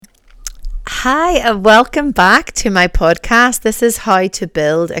Hi, and welcome back to my podcast. This is How to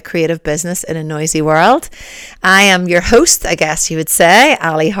Build a Creative Business in a Noisy World. I am your host, I guess you would say,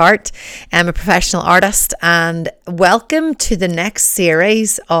 Ali Hart. I'm a professional artist, and welcome to the next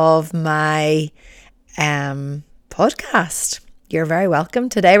series of my podcast. You're very welcome.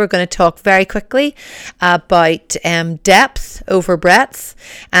 Today we're going to talk very quickly about depth over breadth,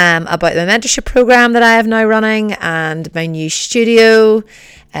 about the mentorship program that I have now running and my new studio,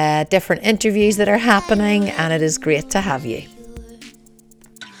 different interviews that are happening, and it is great to have you.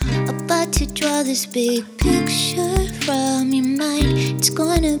 About to draw this big picture from your mind. It's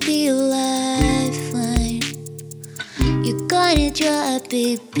gonna be a lifeline. You're gonna draw a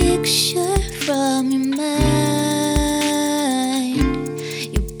big picture from your mind.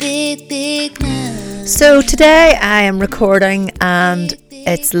 Your big mind. So today I am recording and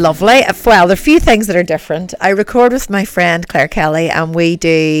it's lovely. Well, there are a few things that are different. I record with my friend Claire Kelly, and we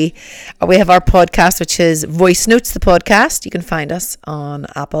have our podcast, which is Voice Notes, the podcast. You can find us on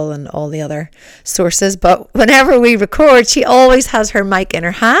Apple and all the other sources. But whenever we record, she always has her mic in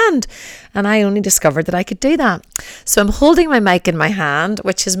her hand, and I only discovered that I could do that. So I'm holding my mic in my hand,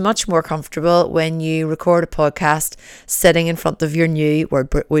 which is much more comfortable when you record a podcast sitting in front of your new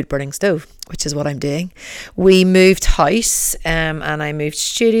wood burning stove, which is what I'm doing. We moved house and I moved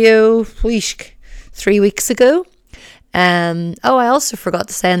studio 3 weeks ago. I also forgot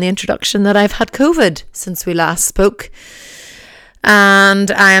to say in the introduction that I've had COVID since we last spoke.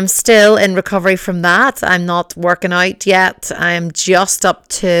 And I am still in recovery from that. I'm not working out yet. I am just up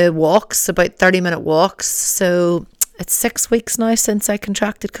to walks, about 30-minute walks. So it's 6 weeks now since I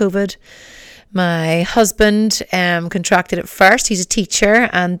contracted COVID. My husband contracted it first. He's a teacher,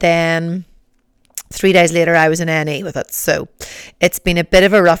 and then 3 days later I was in A&E with it. So it's been a bit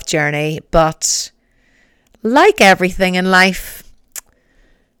of a rough journey, but like everything in life,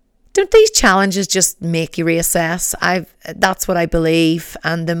 don't these challenges just make you reassess? That's what I believe.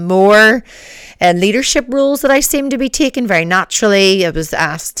 And the more leadership roles that I seem to be taking very naturally, I was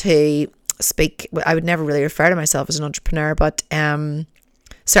asked to speak. I would never really refer to myself as an entrepreneur, but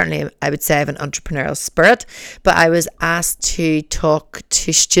certainly I would say I have an entrepreneurial spirit. But I was asked to talk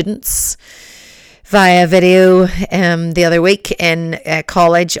to students via video the other week in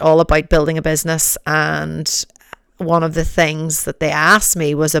college, all about building a business. And one of the things that they asked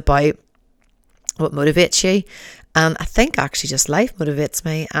me was about what motivates you. And I think actually just life motivates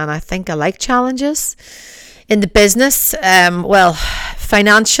me. And I think I like challenges. In the business,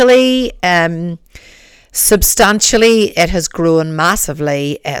 financially, substantially, it has grown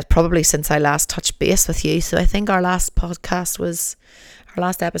massively, probably since I last touched base with you. So I think our last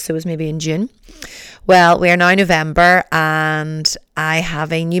episode was maybe in June. Well, we are now November, and I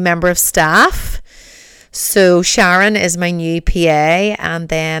have a new member of staff. So Sharon is my new PA, and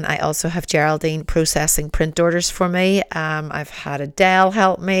then I also have Geraldine processing print orders for me. I've had Adele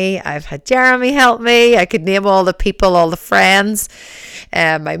help me. I've had Jeremy help me. I could name all the people, all the friends.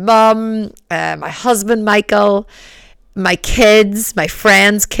 My mum, my husband Michael, my kids, my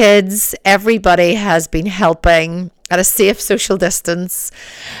friends' kids. Everybody has been helping at a safe social distance,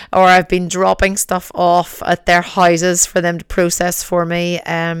 or I've been dropping stuff off at their houses for them to process for me,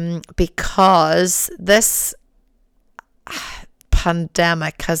 because this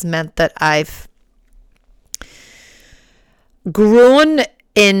pandemic has meant that I've grown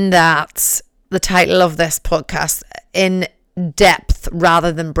in that the title of this podcast in depth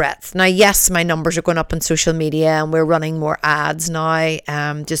rather than breadth. Now, yes, my numbers are going up on social media, and we're running more ads now,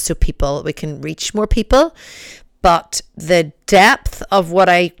 just so we can reach more people. But the depth of what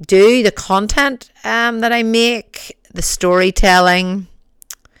I do, the content that I make, the storytelling,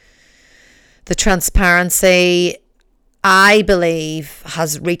 the transparency, I believe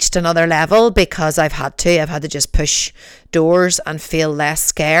has reached another level because I've had to just push doors and feel less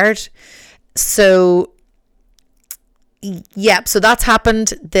scared. So, yeah, so that's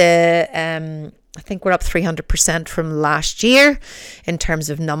happened. I think we're up 300% from last year in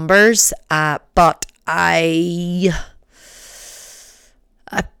terms of numbers, but I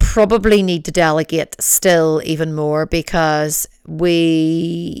probably need to delegate still even more, because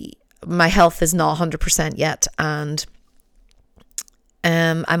my health is not 100% yet, and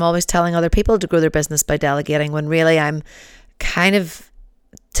I'm always telling other people to grow their business by delegating, when really I'm kind of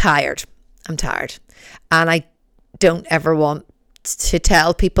tired. I'm tired, and I don't ever want to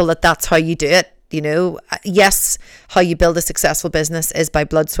tell people that that's how you do it. You know, yes, how you build a successful business is by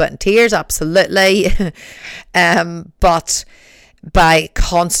blood, sweat and tears, absolutely. But by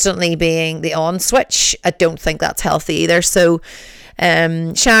constantly being the on switch, I don't think that's healthy either. So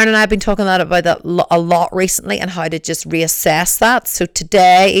Sharon and I have been talking about that a lot recently, and how to just reassess that. So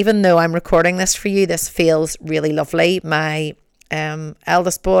today, even though I'm recording this for you, this feels really lovely. My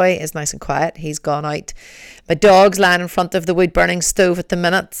eldest boy is nice and quiet. He's gone out. My dog's lying in front of the wood burning stove at the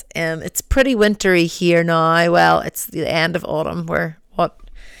minute. It's pretty wintry here now. Well, it's the end of autumn. We're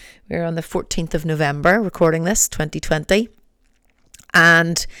on the 14th of November recording this, 2020.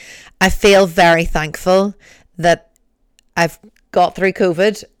 And I feel very thankful that I've got through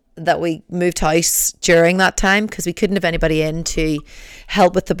COVID, that we moved house during that time, because we couldn't have anybody in to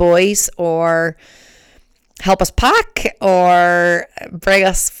help with the boys or help us pack or bring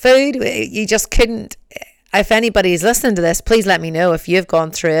us food. You just couldn't. If anybody's listening to this, please let me know if you've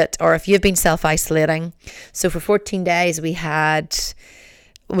gone through it or if you've been self-isolating. So for 14 days it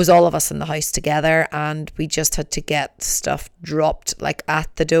was all of us in the house together, and we just had to get stuff dropped like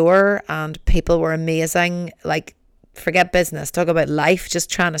at the door, and people were amazing. Like, forget business, talk about life, just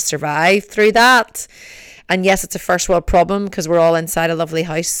trying to survive through that. And yes, it's a first world problem because we're all inside a lovely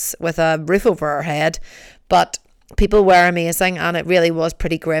house with a roof over our head, but people were amazing, and it really was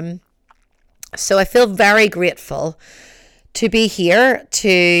pretty grim. So I feel very grateful to be here.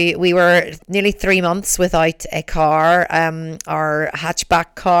 We were nearly 3 months without a car. Our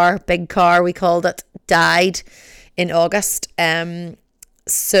hatchback car, big car we called it, died in August.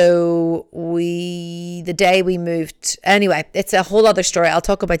 So the day we moved, anyway, it's a whole other story. I'll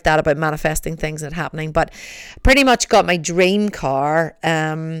talk about that, about manifesting things and happening. But pretty much got my dream car.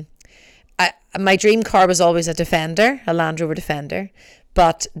 My dream car was always a Defender, a Land Rover Defender,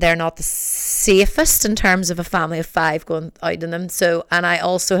 but they're not the safest in terms of a family of 5 going out in them. So, and I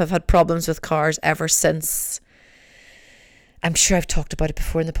also have had problems with cars ever since. I'm sure I've talked about it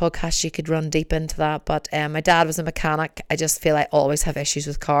before in the podcast. You could run deep into that, but my dad was a mechanic. I just feel I always have issues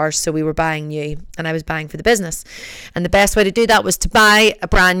with cars. So we were buying new, and I was buying for the business. And the best way to do that was to buy a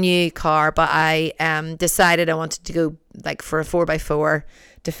brand new car. But I decided I wanted to go like for a 4x4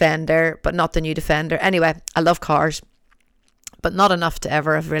 Defender, but not the new Defender. Anyway, I love cars, but not enough to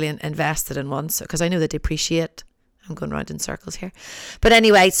ever have really invested in one. So, because I know they depreciate. I'm going around in circles here. But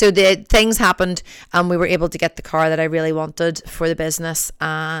anyway, so the things happened, and we were able to get the car that I really wanted for the business.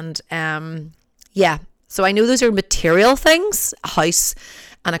 And yeah, so I know those are material things, a house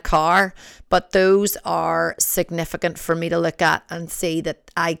and a car, but those are significant for me to look at and see that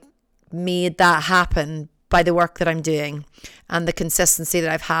I made that happen by the work that I'm doing and the consistency that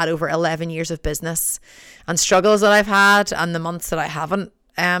I've had over 11 years of business, and struggles that I've had, and the months that I haven't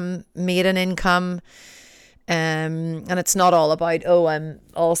made an income. And it's not all about, I'm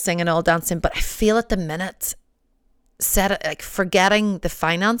all singing, all dancing, but I feel at the minute, forgetting the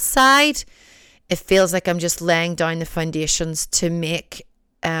finance side, it feels like I'm just laying down the foundations to make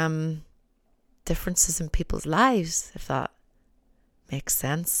differences in people's lives, if that makes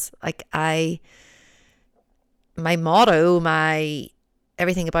sense. Like my motto,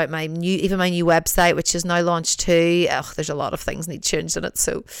 everything about my new website, which is now launched too. There's a lot of things need changed in it,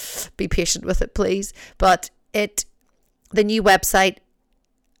 so be patient with it, please. But the new website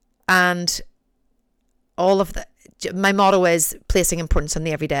and all of my motto is placing importance on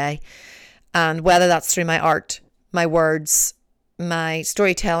the everyday, and whether that's through my art, my words, my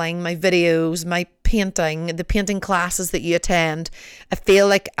storytelling, my videos, my painting, the painting classes that you attend, I feel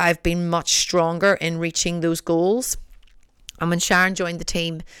like I've been much stronger in reaching those goals. And when Sharon joined the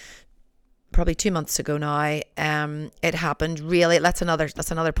team probably 2 months ago now, it happened really. That's another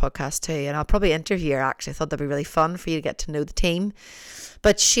podcast too, and I'll probably interview her. Actually, I thought that'd be really fun for you to get to know the team.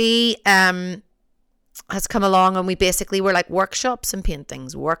 But she has come along, and we basically were like workshops and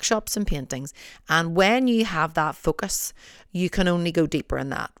paintings. And when you have that focus, you can only go deeper in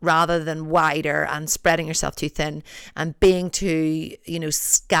that rather than wider and spreading yourself too thin and being too,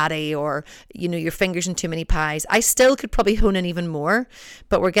 scatty, or, your fingers in too many pies. I still could probably hone in even more,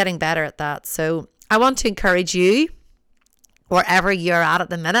 but we're getting better at that. So I want to encourage you, wherever you're at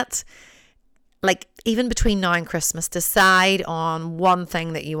the minute, like even between now and Christmas, decide on one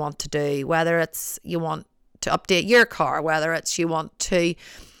thing that you want to do, whether it's you want to update your car, whether it's you want to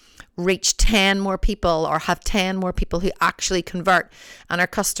reach 10 more people or have 10 more people who actually convert and are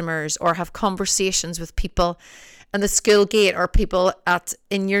customers, or have conversations with people in the school gate or people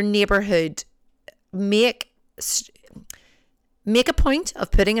in your neighborhood. Make a point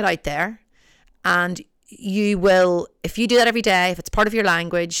of putting it out there, and you will, if you do that every day, if it's part of your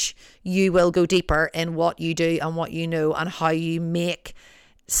language, you will go deeper in what you do and what you know and how you make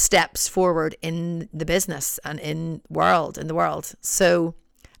steps forward in the business and in the world. So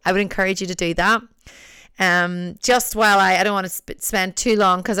I would encourage you to do that. Just while I don't want to spend too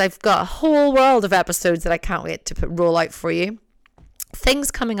long, because I've got a whole world of episodes that I can't wait to roll out for you.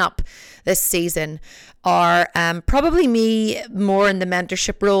 things coming up this season are probably me more in the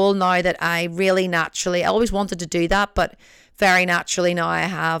mentorship role now that I always wanted to do that, but very naturally now I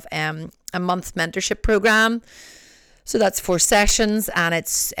have a month mentorship program. So that's 4 sessions and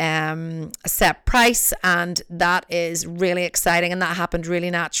it's a set price, and that is really exciting, and that happened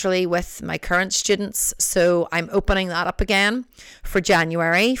really naturally with my current students. So I'm opening that up again for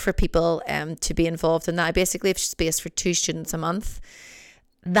January for people to be involved in that. I basically have space for 2 students a month.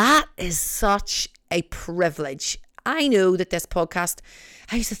 That is such a privilege. I know that this podcast,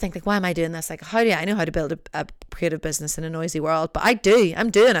 I used to think, like, why am I doing this? Like, I know how to build a creative business in a noisy world, but I'm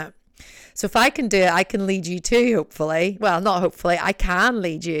doing it. So if I can do it, I can lead you too, hopefully. Well, not hopefully, I can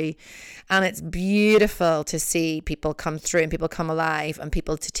lead you. And it's beautiful to see people come through and people come alive and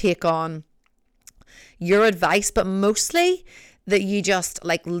people to take on your advice, but mostly that you just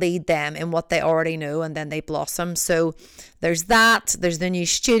like lead them in what they already know, and then they blossom. So there's that. There's the new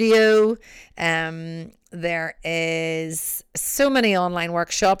studio. There is so many online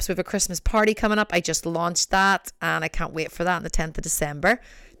workshops. We have a Christmas party coming up. I just launched that and I can't wait for that on the 10th of December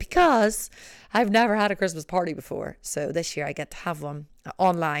because I've never had a Christmas party before. So this year I get to have one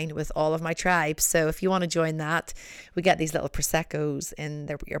online with all of my tribe. So if you want to join that, we get these little Prosecco's in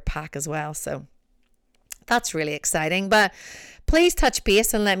your pack as well. So that's really exciting. But please touch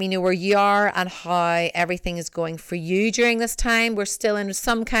base and let me know where you are and how everything is going for you during this time. We're still in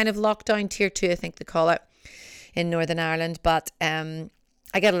some kind of lockdown, tier 2, I think they call it, in Northern Ireland. But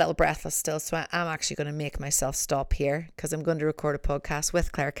I get a little breathless still, so I'm actually going to make myself stop here because I'm going to record a podcast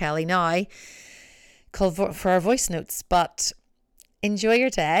with Claire Kelly now called for our voice notes. But enjoy your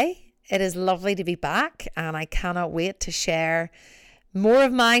day. It is lovely to be back, and I cannot wait to share more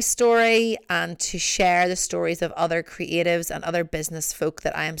of my story and to share the stories of other creatives and other business folk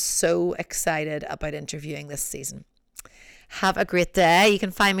that I am so excited about interviewing this season. Have a great day. You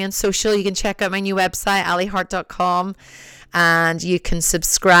can find me on social. You can check out my new website, alihart.com, and you can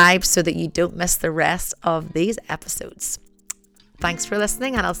subscribe so that you don't miss the rest of these episodes. Thanks for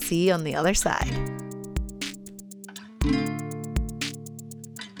listening, and I'll see you on the other side.